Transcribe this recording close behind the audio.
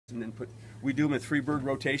And then we do them in 3-bird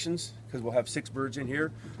rotations because we'll have 6 birds in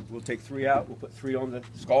here. We'll take 3 out. We'll put 3 on the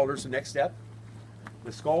Scalder's the next step.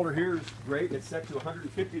 The Scalder here is great. It's set to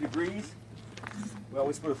 150 degrees. We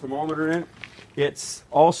always put a thermometer in. It's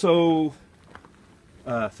also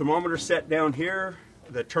thermometer set down here.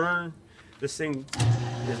 The turn, this thing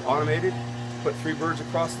is automated. Put 3 birds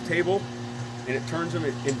across the table, and it turns them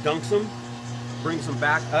and dunks them, brings them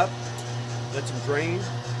back up, lets them drain,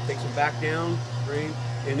 takes them back down, drain,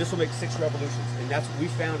 and this will make 6 revolutions. And that's what we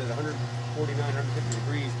found at 149, 150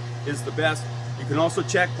 degrees is the best. You can also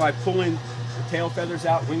check by pulling the tail feathers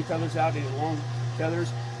out, wing feathers out, any long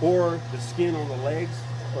feathers, or the skin on the legs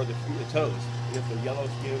or the toes. And if the yellow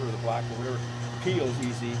skin or the black or whatever peels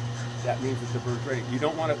easy, that means that the bird's ready. You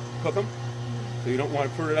don't want to cook them, so you don't want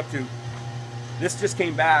to put it up to. This just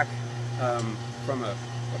came back from a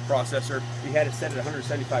processor. He had it set at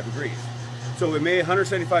 175 degrees. So it may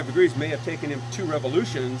 175 degrees may have taken him 2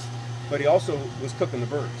 revolutions, but he also was cooking the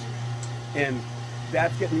birds. And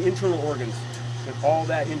that's getting the internal organs and all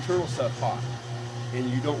that internal stuff hot. And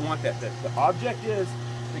you don't want that. The object is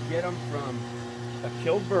to get them from a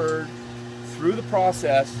killed bird through the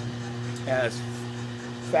process as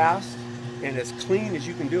fast and as clean as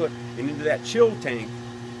you can do it and into that chilled tank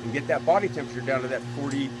and get that body temperature down to that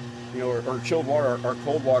 40, or chilled water. Our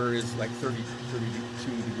cold water is like 32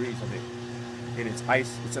 degrees, I think. And it's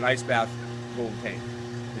ice, it's an ice bath cold tank,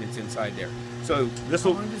 and it's inside there. So this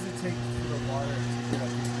will. How long does it take for the water to get up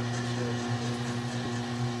to temperature?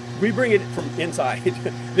 We bring it from inside.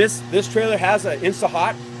 This trailer has an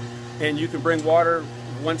Insta-Hot, and you can bring water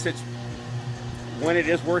when it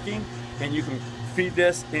is working, and you can feed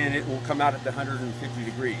this, and it will come out at the 150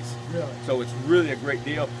 degrees. Really? So it's really a great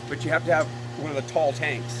deal, but you have to have one of the tall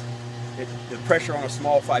tanks. The pressure on a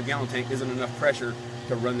small 5-gallon tank isn't enough pressure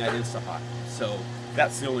to run that Insta-Hot. So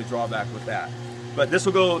that's the only drawback with that. But this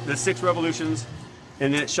will go the 6 revolutions,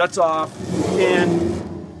 and then it shuts off.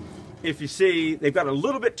 And if you see, they've got a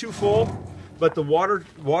little bit too full, but the water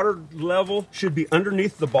level should be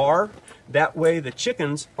underneath the bar. That way the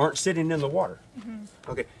chickens aren't sitting in the water. Mm-hmm.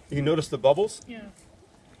 Okay, you notice the bubbles? Yeah.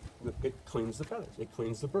 It cleans the feathers, it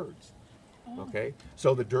cleans the birds. Oh. Okay,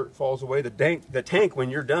 so the dirt falls away. The tank, when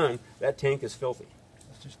you're done, that tank is filthy.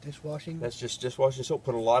 That's just dishwashing? That's just dishwashing soap.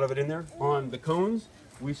 Put a lot of it in there. On the cones,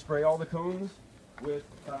 we spray all the cones with,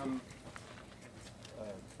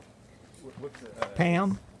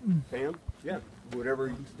 Pam? Pam? Yeah.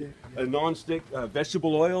 Whatever, a non-stick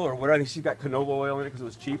vegetable oil or whatever. I think she's got canola oil in it because it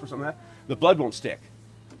was cheap or something like that. The blood won't stick.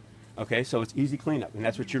 Okay, so it's easy cleanup, and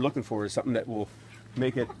that's what you're looking for, is something that will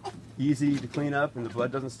make it easy to clean up and the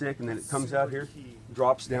blood doesn't stick, and then it comes out here,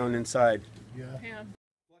 drops down inside. Yeah.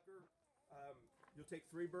 Plucker, you'll take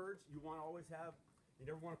 3 birds. You want to always have, you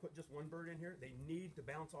never want to put just one bird in here. They need to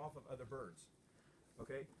bounce off of other birds.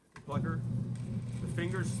 Okay, plucker, the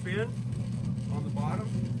fingers spin on the bottom,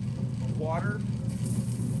 water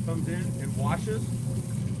comes in and washes,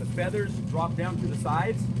 the feathers drop down to the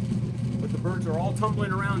sides, but the birds are all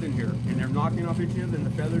tumbling around in here and they're knocking off each other, and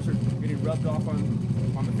the feathers are getting rubbed off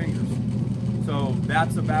on the fingers. So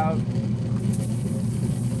that's about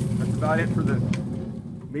it for the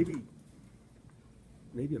maybe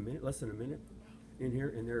a minute, less than a minute in here,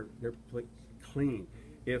 and they're clean.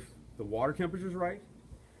 If the water temperature is right,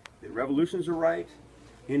 the revolutions are right,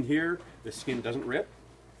 in here the skin doesn't rip,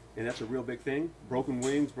 and that's a real big thing. Broken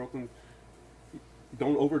wings,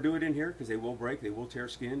 don't overdo it in here because they will break, they will tear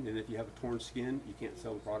skin, and if you have a torn skin, you can't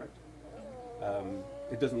sell the product.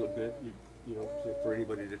 It doesn't look good, you know, for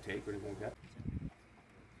anybody to take or anything like that.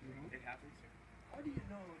 It happens. How do you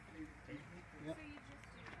know if they Yep.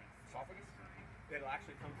 Esophagus? It'll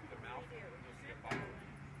actually come through the mouth, and you'll see it pop.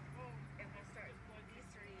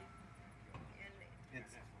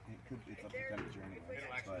 It's up to temperature anyway,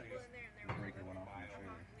 but the breaker went off in the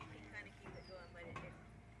trailer.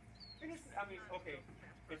 I mean, okay,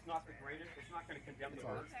 it's not the greatest, it's not going to condemn the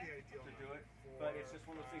birds to do it, but it's just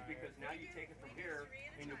one of those things, because now you take it from here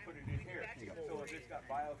and you put it in here. So if it's got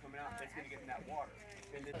bio coming out, it's going to get in that water.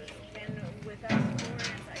 And with us,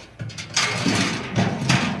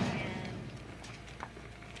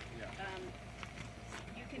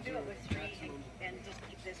 you can do it with 3 and just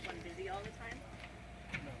keep this one busy all the time.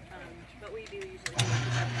 But we do usually keep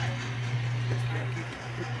it up.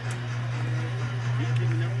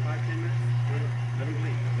 Give them 5-10 minutes, let them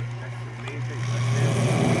bleed. That's the main thing.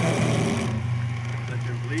 Let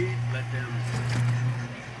them bleed, let them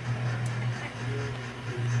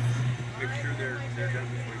make sure they're done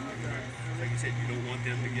before you put them in. Like you said, you don't want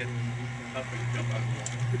them to get up and jump out of the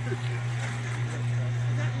water. You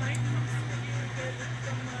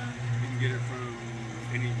can get it from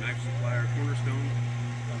any knife supplier, Cornerstone.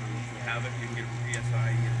 have it. You can get it from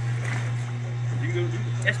PSI. You can go to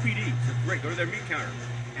SPD. So great. Go to their meat counter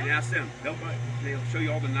and ask them. They'll show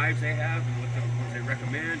you all the knives they have and what the ones they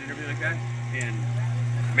recommend and everything like that. And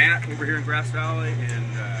Matt over here in Grass Valley and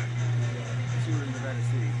She was in Nevada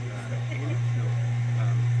City.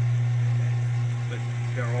 but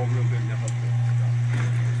they're all real good and they'll help you.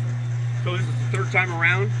 So this is the third time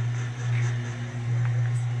around.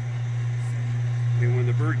 And when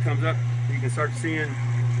the bird comes up, you can start seeing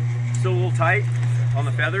still a little tight on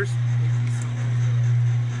the feathers.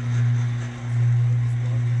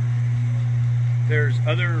 There's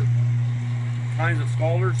other kinds of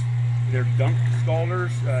scalders. They're dunk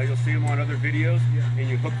scalders. You'll see them on other videos. And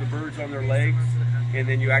you hook the birds on their legs, and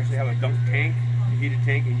then you actually have a dunk tank, a heated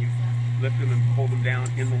tank, and you lift them and pull them down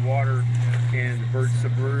in the water, and the bird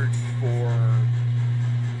submerge for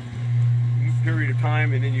a period of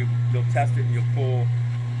time, and then you'll test it and you'll pull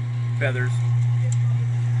feathers.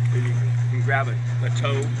 And you can grab a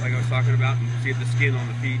toe, like I was talking about, and see the skin on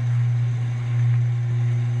the feet.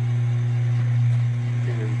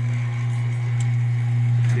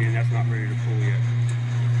 And that's not ready to pull yet.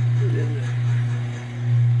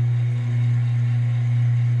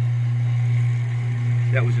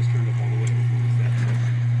 That was just turned up all the way.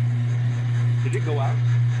 Did it go out?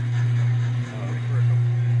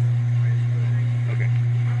 Okay.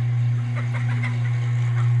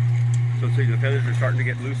 So see, the feathers are starting to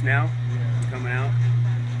get loose now, coming out.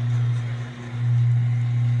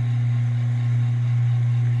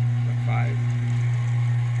 About 5.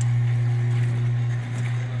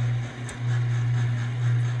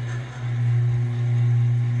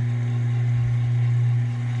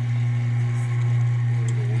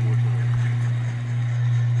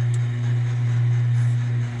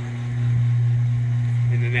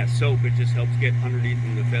 That soap, it just helps get underneath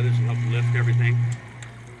in the feathers and help lift everything.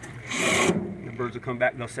 The birds will come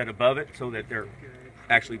back, they'll set above it so that they're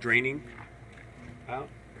actually draining out.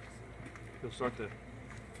 They'll start to...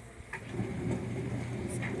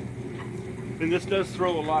 And this does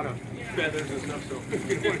throw a lot of feathers and stuff, so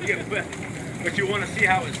you don't want to get wet. But you want to see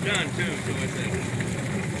how it's done too. So it's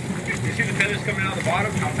you see the feathers coming out of the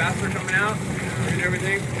bottom, how fast they're coming out and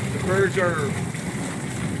everything. The birds are...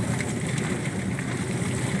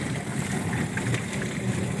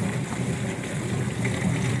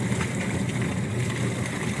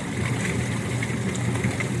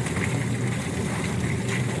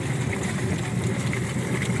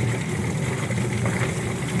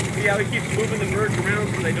 See how he keeps moving the birds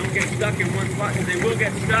around so they don't get stuck in one spot, because they will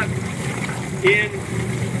get stuck in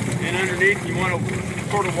and underneath. You want to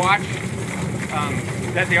sort of watch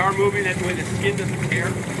that they are moving, that way the skin doesn't tear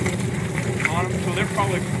on them. So they're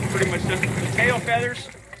probably pretty much done. The tail feathers,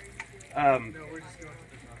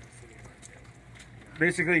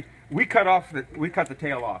 basically, we cut the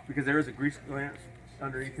tail off because there is a grease gland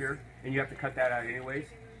underneath here, and you have to cut that out anyways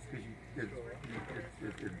because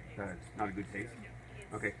it's not a good taste.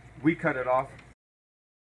 Okay, we cut it off